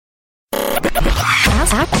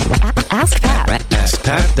AskPat.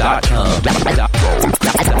 AskPat.com.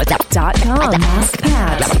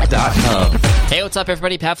 AskPat.com. Hey, what's up,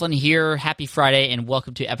 everybody? Pat Flynn here. Happy Friday, and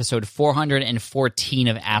welcome to episode 414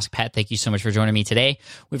 of Ask Pat. Thank you so much for joining me today.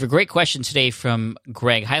 We have a great question today from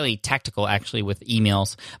Greg, highly tactical, actually, with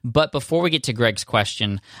emails. But before we get to Greg's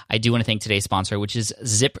question, I do want to thank today's sponsor, which is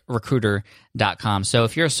ZipRecruiter.com. So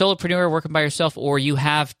if you're a solopreneur working by yourself, or you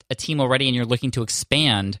have a team already and you're looking to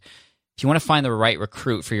expand, if you want to find the right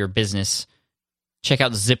recruit for your business, check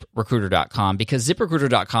out ZipRecruiter.com, because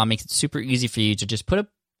ZipRecruiter.com makes it super easy for you to just put a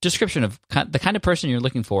description of the kind of person you're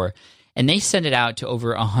looking for, and they send it out to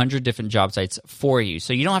over 100 different job sites for you.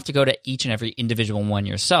 So you don't have to go to each and every individual one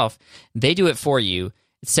yourself. They do it for you.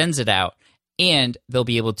 It sends it out, and they'll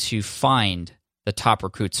be able to find the top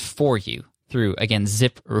recruits for you through, again,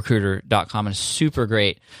 ZipRecruiter.com. A super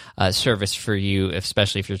great service for you,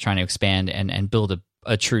 especially if you're trying to expand and build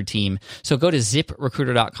a true team. So go to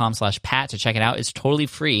ZipRecruiter.com/Pat to check it out. It's totally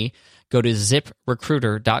free. Go to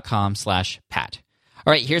ZipRecruiter.com/Pat.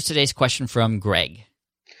 All right, here's today's question from Greg.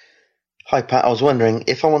 Hi, Pat. I was wondering,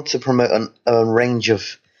 if I want to promote a range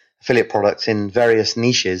of affiliate products in various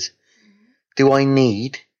niches, do I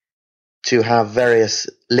need to have various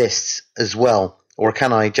lists as well? Or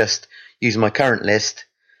can I just use my current list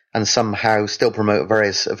and somehow still promote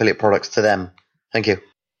various affiliate products to them? Thank you.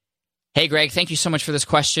 Hey, Greg, thank you so much for this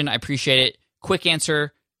question. I appreciate it. Quick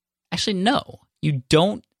answer, actually, no. You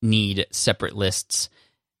don't need separate lists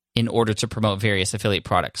in order to promote various affiliate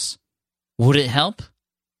products. Would it help?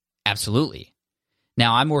 Absolutely.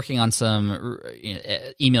 Now, I'm working on some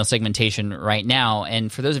email segmentation right now,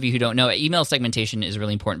 and for those of you who don't know, email segmentation is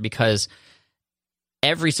really important because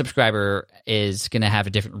every subscriber is going to have a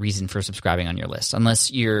different reason for subscribing on your list.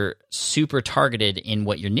 Unless you're super targeted in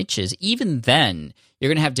what your niche is, even then, you're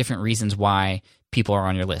going to have different reasons why people are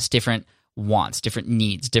on your list, different wants, different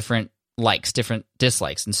needs, different likes, different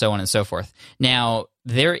dislikes, and so on and so forth. Now,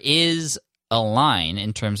 there is a line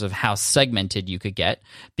in terms of how segmented you could get,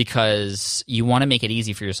 because you want to make it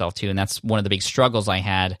easy for yourself too. And that's one of the big struggles I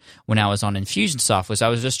had when I was on Infusionsoft, was I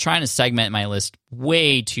was just trying to segment my list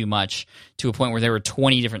way too much, to a point where there were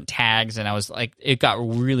 20 different tags, and I was like, it got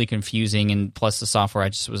really confusing, and plus the software, I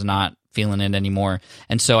just was not feeling it anymore.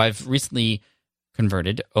 And so I've recently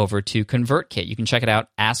converted over to ConvertKit. You can check it out,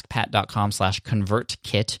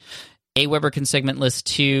 askpat.com/ConvertKit. Aweber can segment lists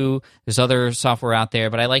too. There's other software out there,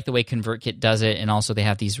 but I like the way ConvertKit does it, and also they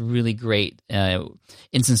have these really great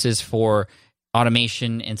instances for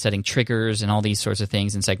automation and setting triggers and all these sorts of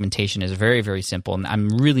things, and segmentation is very, very simple. And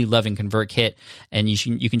I'm really loving ConvertKit, and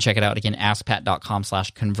you can check it out, again,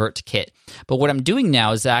 askpat.com/ConvertKit. But what I'm doing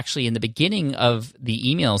now is actually in the beginning of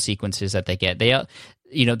the email sequences that they get, there's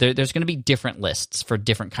going to be different lists for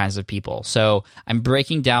different kinds of people. So I'm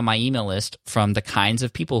breaking down my email list from the kinds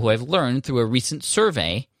of people who I've learned through a recent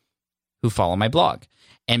survey who follow my blog.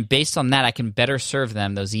 And based on that, I can better serve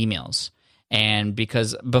them those emails. And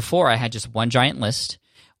because before I had just one giant list,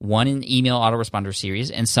 one email autoresponder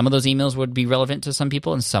series, and some of those emails would be relevant to some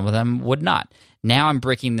people and some of them would not. Now I'm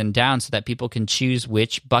breaking them down so that people can choose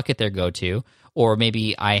which bucket they go to, or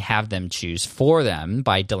maybe I have them choose for them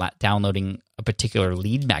by downloading a particular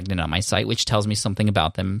lead magnet on my site, which tells me something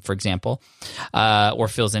about them, for example, or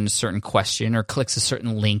fills in a certain question, or clicks a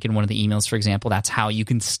certain link in one of the emails, for example. That's how you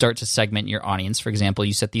can start to segment your audience. For example,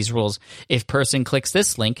 you set these rules. If person clicks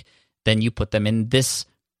this link, then you put them in this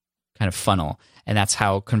kind of funnel. And that's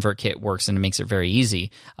how ConvertKit works, and it makes it very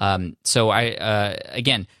easy. So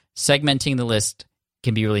again, segmenting the list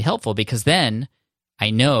can be really helpful, because then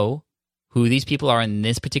I know who these people are in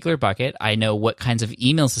this particular bucket. I know what kinds of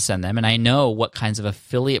emails to send them, and I know what kinds of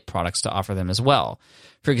affiliate products to offer them as well.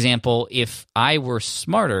 For example, if I were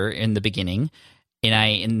smarter in the beginning and I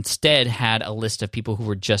instead had a list of people who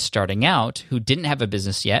were just starting out, who didn't have a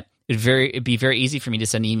business yet, it'd be very easy for me to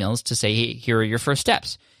send emails to say, hey, here are your first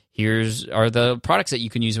steps. Here's are the products that you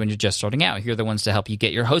can use when you're just starting out. Here are the ones to help you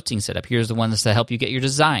get your hosting set up. Here's the ones to help you get your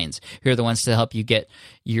designs. Here are the ones to help you get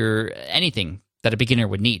your anything that a beginner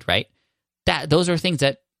would need, right? Those are things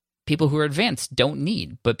that people who are advanced don't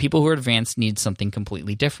need, but people who are advanced need something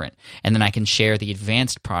completely different. And then I can share the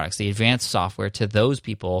advanced products, the advanced software to those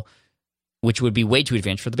people, which would be way too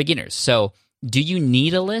advanced for the beginners. So do you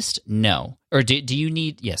need a list? No. Or do you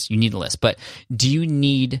need, yes, you need a list, but do you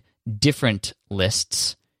need different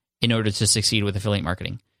lists in order to succeed with affiliate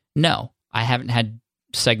marketing? No. I haven't had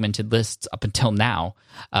segmented lists up until now.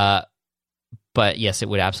 But yes, it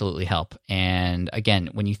would absolutely help. And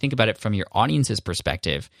again, when you think about it from your audience's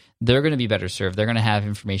perspective, they're going to be better served. They're going to have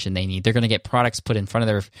information they need. They're going to get products put in front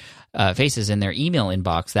of their faces in their email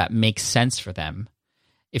inbox that makes sense for them.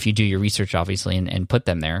 if you do your research, obviously, and put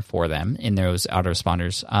them there for them in those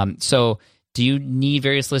autoresponders. So do you need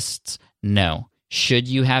various lists? No. Should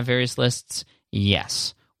you have various lists?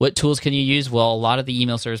 Yes. What tools can you use? Well, a lot of the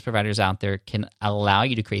email service providers out there can allow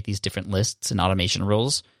you to create these different lists and automation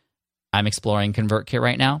rules. I'm exploring ConvertKit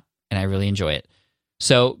right now, and I really enjoy it.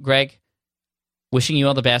 So, Greg, wishing you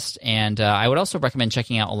all the best, and I would also recommend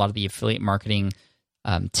checking out a lot of the affiliate marketing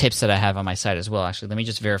tips that I have on my site as well. Actually, let me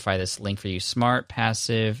just verify this link for you,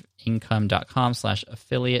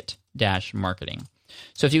 smartpassiveincome.com/affiliate-marketing.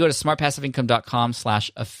 So if you go to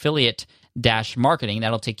smartpassiveincome.com/affiliate-marketing,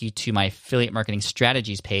 that'll take you to my affiliate marketing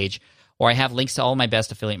strategies page, where I have links to all my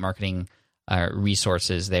best affiliate marketing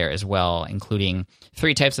resources there as well, including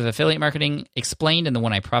 3 types of affiliate marketing explained and the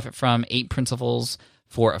one I profit from, 8 principles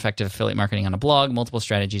for effective affiliate marketing on a blog, multiple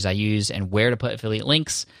strategies I use, and where to put affiliate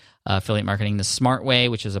links, affiliate marketing the smart way,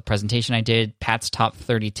 which is a presentation I did, Pat's top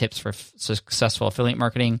 30 tips for successful affiliate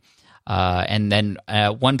marketing, and then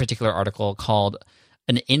one particular article called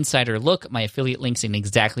An Insider Look, my affiliate links and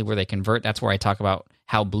exactly where they convert. That's where I talk about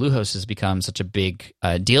how Bluehost has become such a big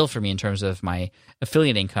deal for me in terms of my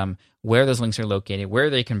affiliate income, where those links are located, where are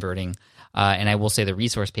they converting, and I will say the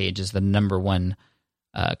resource page is the number one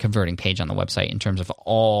converting page on the website in terms of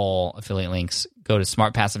all affiliate links. Go to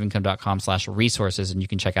smartpassiveincome.com/resources and you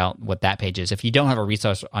can check out what that page is. If you don't have a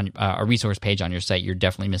resource page on your site, you're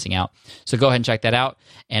definitely missing out. So go ahead and check that out.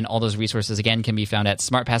 And all those resources, again, can be found at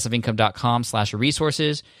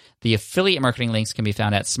smartpassiveincome.com/resources. The affiliate marketing links can be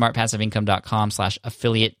found at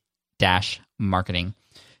smartpassiveincome.com/affiliate-marketing.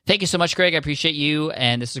 Thank you so much, Greg. I appreciate you.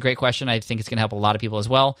 And this is a great question. I think it's going to help a lot of people as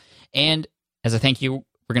well. And as a thank you,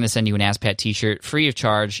 we're going to send you an AskPat t-shirt free of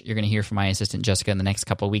charge. You're going to hear from my assistant, Jessica, in the next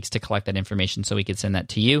couple of weeks to collect that information so we can send that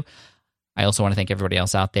to you. I also want to thank everybody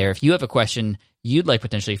else out there. If you have a question you'd like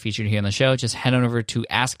potentially featured here on the show, just head on over to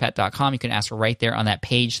askpat.com. You can ask right there on that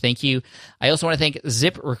page. Thank you. I also want to thank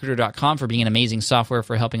ZipRecruiter.com for being an amazing software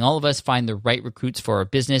for helping all of us find the right recruits for our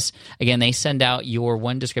business. Again, they send out your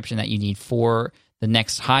one description that you need for the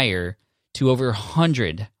next hire to over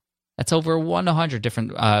 100. That's over 100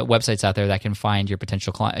 different websites out there that can find your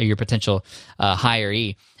potential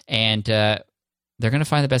hiree, and they're going to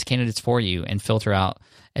find the best candidates for you and filter out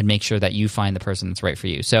and make sure that you find the person that's right for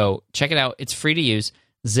you. So check it out. It's free to use.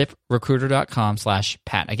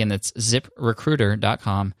 ZipRecruiter.com/Pat. Again, that's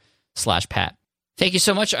ZipRecruiter.com/Pat. Thank you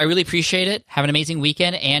so much. I really appreciate it. Have an amazing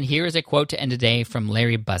weekend. And here is a quote to end today from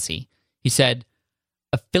Larry Bussey. He said,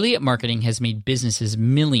 "Affiliate marketing has made businesses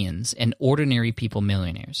millions and ordinary people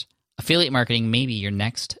millionaires. Affiliate marketing may be your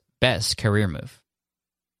next best career move."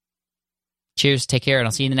 Cheers, take care, and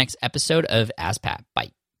I'll see you in the next episode of Ask Pat.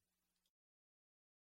 Bye.